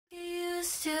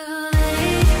Too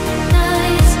late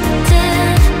nights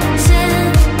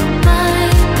dancing my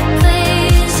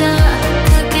laser.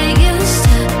 Could get used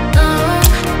to long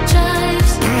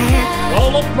drives.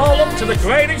 Roll up to the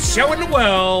greatest show in the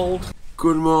world.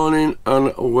 Good morning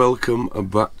and welcome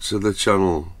back to the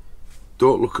channel.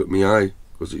 Don't look at me eye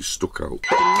because it's stuck out.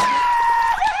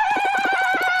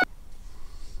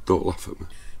 Don't laugh at me.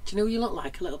 Do you know who you look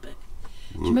like a little bit?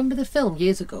 Do you remember the film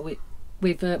years ago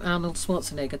with Arnold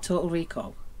Schwarzenegger, Total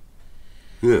Recall?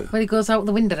 Yeah. When he goes out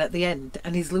the window at the end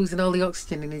and he's losing all the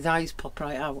oxygen and his eyes pop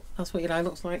right out. That's what your eye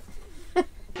looks like.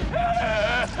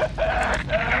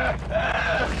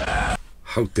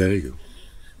 How dare you?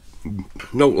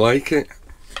 Don't like it.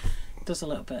 Does a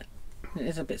little bit. It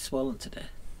is a bit swollen today.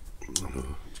 I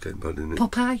know, it's getting bad, isn't it?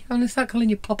 Popeye. I'm going to start calling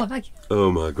you Popeye.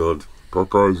 Oh my god.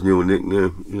 Popeye's new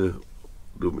nickname. Yeah.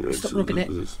 Stop rubbing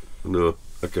it. No,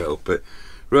 I can't help it.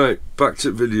 Right, back to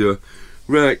the video.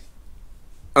 Right,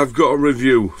 I've got a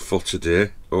review for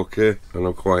today, okay? And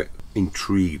I'm quite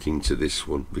intrigued into this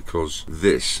one because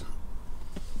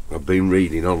I've been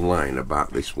reading online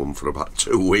about this one for about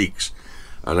 2 weeks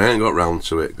and I ain't got round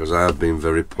to it because I have been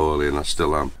very poorly and I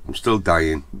still am. I'm still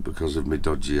dying because of my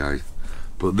dodgy eye.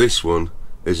 But this one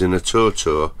is an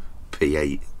Atoto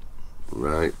P8,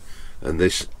 right? And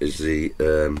this is the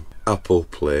Apple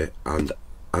Play and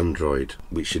Android,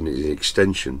 which is an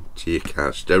extension to your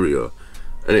car stereo,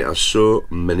 and it has so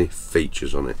many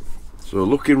features on it. So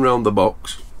looking round the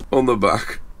box, on the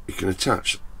back you can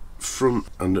attach front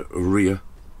and rear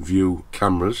view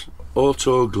cameras,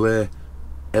 auto glare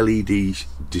LED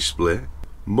display,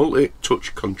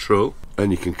 multi-touch control,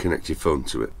 and you can connect your phone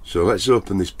to it. So let's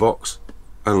open this box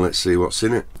and let's see what's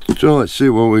in it. So let's see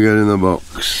what we get in the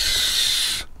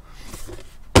box.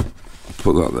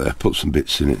 Put that there, put some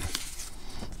bits in it.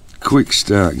 Quick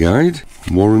start guide,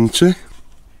 warranty,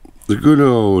 the good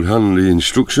old handy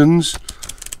instructions,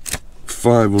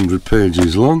 500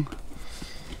 pages long.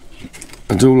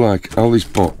 I do like how this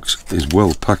box is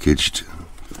well packaged.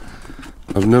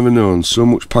 I've never known so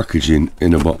much packaging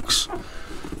in a box.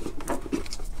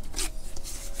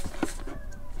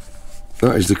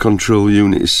 That is the control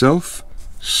unit itself,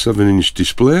 7-inch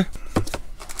display.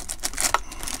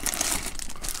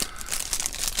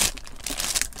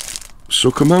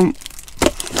 Sucker mount.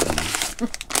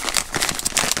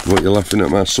 What you laughing at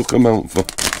my sucker mount for?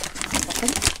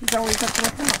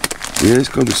 Yeah, it's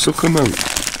called a sucker mount.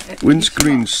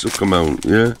 Windscreen sucker mount,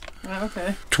 yeah. Right,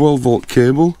 okay. 12-volt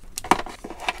cable,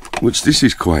 which this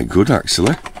is quite good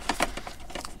actually.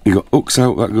 You've got hooks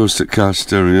out that goes to car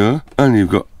stereo, and you've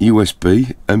got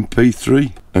USB,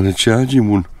 MP3, and a charging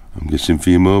one. I'm guessing for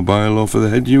your mobile or for the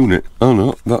head unit. Oh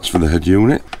no, that's for the head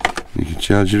unit. You can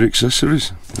charge your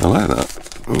accessories. I like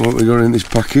that. And what we got in this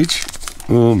package?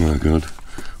 Oh my god.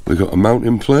 We got a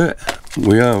mounting plate.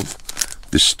 We have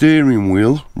the steering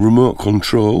wheel, remote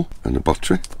control, and a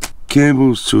battery.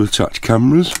 Cables to attach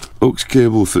cameras. Aux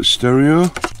cable for stereo.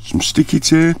 Some sticky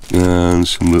tape and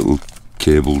some little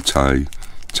cable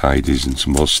tidies and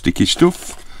some more sticky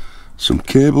stuff. Some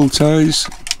cable ties.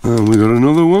 And we got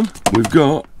another one. We've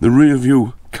got the rear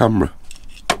view camera.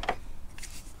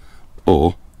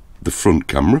 Or the front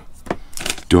camera.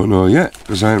 Don't know yet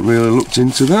because I haven't really looked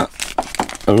into that.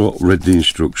 I've not read the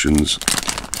instructions.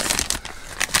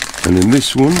 And in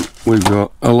this one we've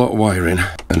got a lot of wiring,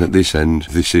 and at this end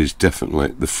this is definitely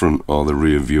the front or the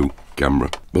rear view camera,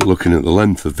 but looking at the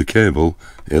length of the cable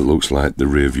it looks like the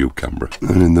rear view camera.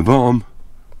 And in the bottom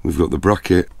we've got the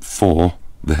bracket for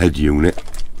the head unit,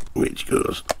 which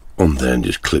goes on there and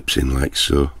just clips in like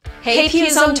so. Hey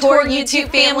Pews on Tour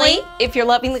YouTube family! If you're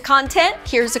loving the content,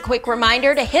 here's a quick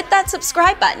reminder to hit that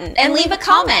subscribe button and leave a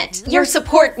comment. Your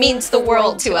support means the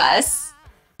world to us.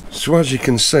 So as you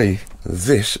can see,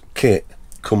 this kit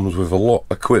comes with a lot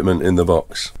of equipment in the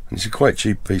box. And it's a quite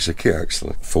cheap piece of kit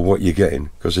actually for what you're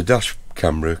getting, because a dash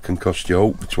camera can cost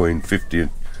you between 50 and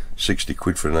 60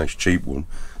 quid for a nice cheap one.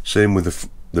 Same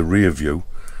with the rear view,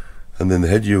 and then the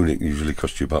head unit usually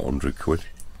costs you about 100 quid.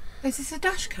 Is this a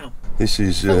dash cam? This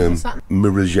is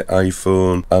mirrors your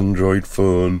iPhone, Android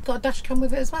phone. Got a dash cam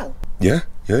with it as well? Yeah,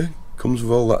 comes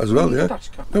with all that as well, yeah. Dash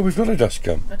cam? No, we've got a dash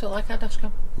cam. I don't like our dash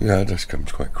cam. Yeah, our dash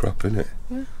cam's quite crap, isn't it?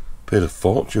 Yeah. Paid a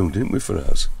fortune, didn't we, for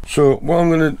ours? So what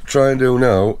I'm going to try and do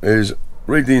now is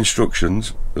read the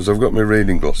instructions, because I've got my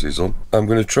reading glasses on. I'm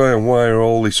going to try and wire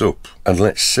all this up, and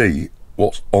let's see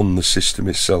what's on the system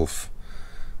itself.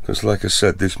 Because like I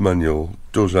said, this manual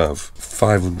does have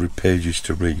 500 pages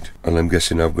to read, and I'm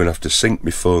guessing I'm going to have to sync my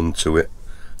phone to it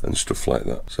and stuff like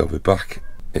that. So I'll be back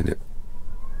in it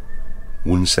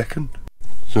 1 second.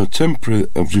 So temporary,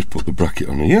 I've just put the bracket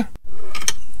on here.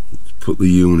 Let's put the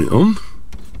unit on.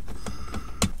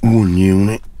 1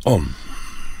 unit on.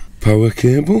 Power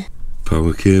cable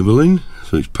in,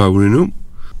 so it's powering up.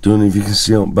 Don't know if you can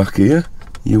see out back here,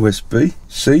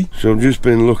 USB-C. So I've just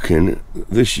been looking at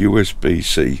this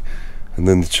USB-C, and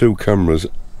then the 2 cameras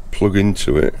plug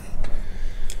into it,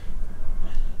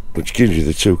 which gives you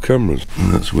the 2 cameras,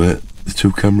 and that's where the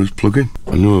 2 cameras plug in.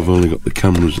 I know I've only got the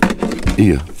cameras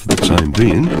here for the time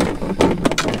being,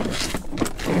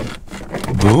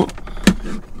 but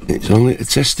it's only to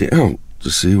test it out to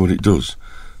see what it does.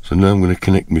 So now I'm going to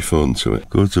connect my phone to it.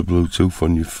 Go to Bluetooth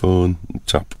on your phone and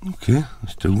tap. Okay,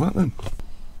 let's do that then.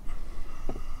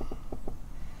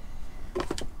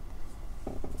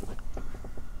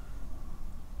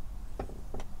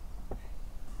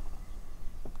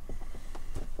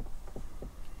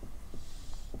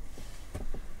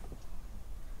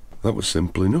 That was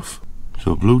simple enough.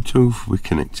 So Bluetooth, we're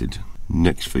connected.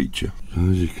 Next feature. So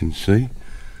as you can see,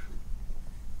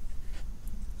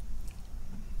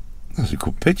 that's a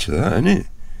good picture, that, isn't it?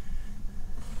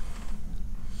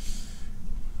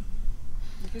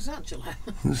 Who's that, July?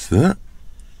 That's that,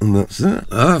 and that's that.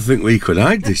 I think we could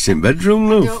hide this in bedroom,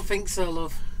 I love. don't think so,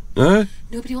 love. Huh?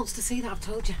 Nobody wants to see that, I've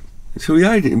told you. So we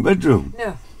hide it in bedroom.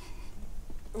 No.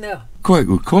 No. Quite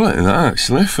good quality, that,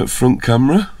 actually, for front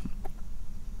camera.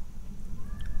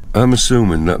 I'm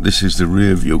assuming that this is the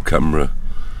rear view camera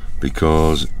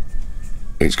because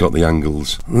it's got the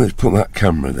angles. Let's put that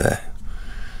camera there.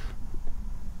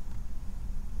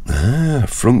 Ah,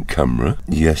 front camera.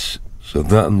 Yes, so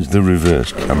that's the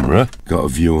reverse camera. Got a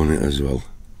view on it as well.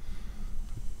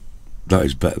 That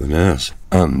is better than ours.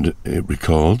 And it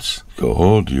records. Got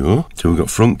audio. So we've got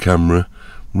front camera,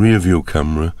 rear view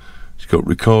camera. It's got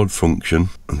record function.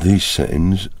 And these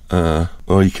settings are,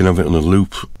 or you can have it on a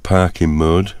loop parking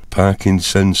mode. Parking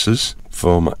sensors.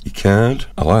 Format your card.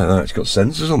 I like that. It's got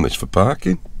sensors on this for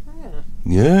parking.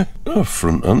 Yeah. Oh,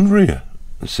 front and rear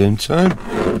at the same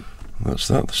time. That's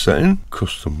that, the setting.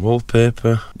 Custom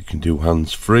wallpaper. You can do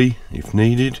hands free if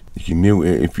needed. You can mute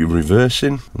it if you're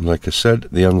reversing. And like I said,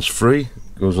 the hands free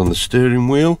goes on the steering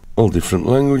wheel. All different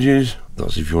languages.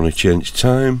 That's if you want to change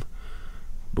time.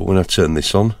 But when I turned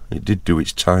this on, it did do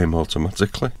its time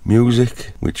automatically.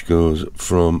 Music, which goes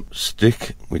from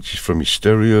stick, which is from your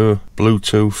stereo.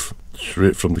 Bluetooth,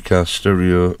 straight from the car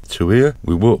stereo to here.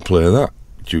 We won't play that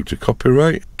due to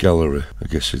copyright. Gallery, I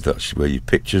guess that's where your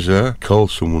pictures are. Call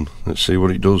someone, let's see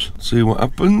what it does. See what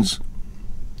happens.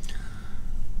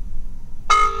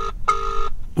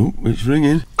 Oh, it's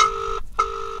ringing.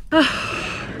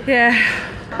 Yeah.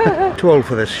 Too old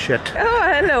for this shit. Oh,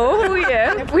 hello.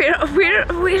 Yeah. We're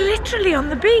literally on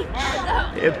the beach.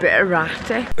 A bit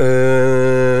erratic.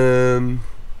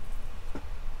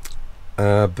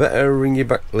 I better ring you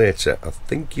back later. I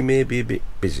think you may be a bit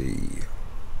busy.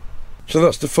 So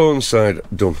that's the phone side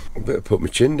done. I better put my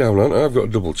chin down, haven't I? I've got a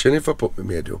double chin if I put my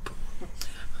made up.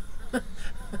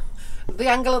 The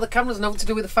angle of the camera's nothing to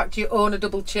do with the fact you own a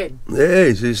double chin. It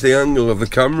is, it's the angle of the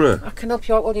camera. I can help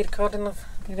you out while you're recording.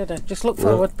 Just look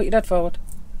forward, put your head forward.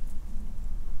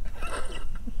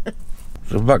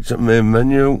 So back to the main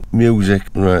menu, music.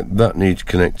 Right, that needs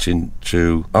connecting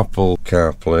to Apple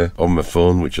CarPlay on my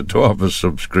phone, which I don't have a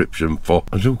subscription for.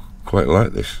 I do quite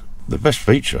like this. The best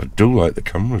feature, I do like the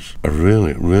cameras. I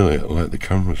really, really like the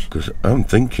cameras. Because I'm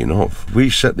thinking of, if we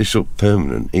set this up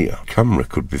permanent here, camera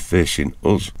could be facing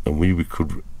us and we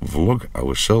could vlog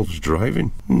ourselves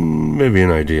driving. Maybe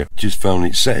an idea. Just found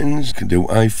its settings. Can do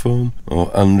iPhone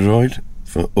or Android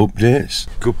for updates.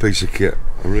 Good piece of kit.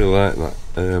 I really like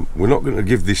that. We're not going to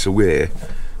give this away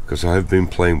because I've been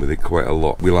playing with it quite a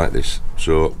lot. We like this.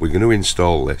 So we're going to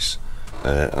install this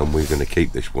and we're going to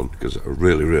keep this one because I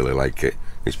really, really like it.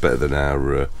 It's better than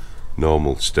our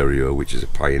normal stereo, which is a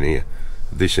Pioneer.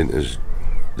 This ain't as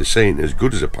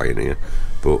good as a Pioneer,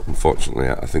 but unfortunately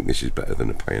I think this is better than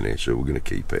a Pioneer, so we're going to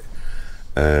keep it.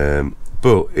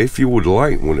 But if you would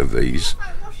like one of these,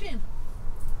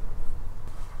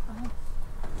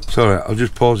 sorry, I'll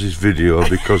just pause this video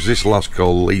because this last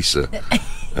call, Lisa,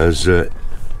 has You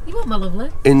want my lovely?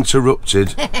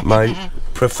 interrupted my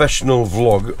professional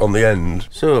vlog on the end.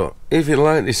 So if you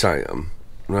like this item,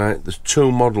 right, there's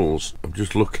 2 models. I'm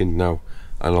just looking now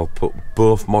and I'll put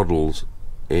both models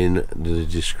in the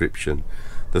description.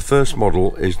 The first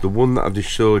model is the one that I've just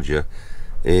showed you.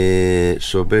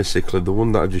 So basically the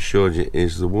one that I've just showed you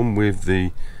is the one with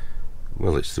the,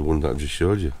 well, it's the one that I've just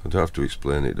showed you. I don't have to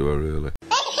explain it, do I really?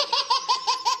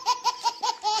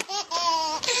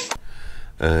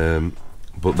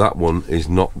 But that one is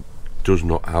does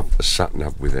not have a sat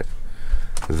nav with it.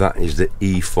 That is the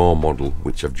E4 model,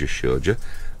 which I've just showed you.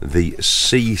 The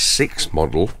C6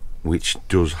 model, which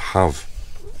does have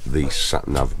the sat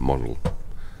nav model.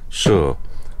 So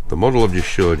the model I've just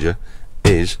showed you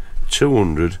is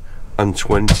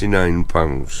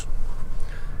 £229.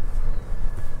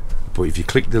 But if you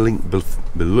click the link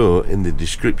below in the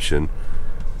description,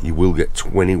 you will get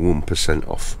 21%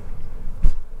 off.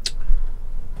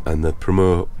 And the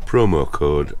promo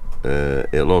code,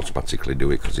 it'll automatically do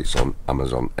it because it's on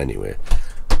Amazon anyway.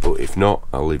 But if not,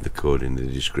 I'll leave the code in the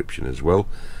description as well.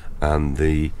 And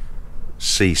the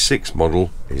C6 model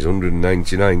is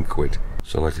 199 quid.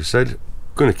 So like I said,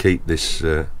 I'm going to keep this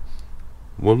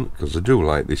one because I do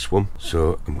like this one.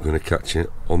 So I'm going to catch it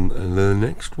on the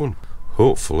next one.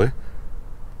 Hopefully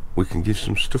we can give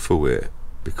some stuff away,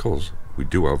 because we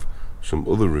do have some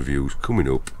other reviews coming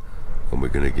up and we're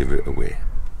going to give it away.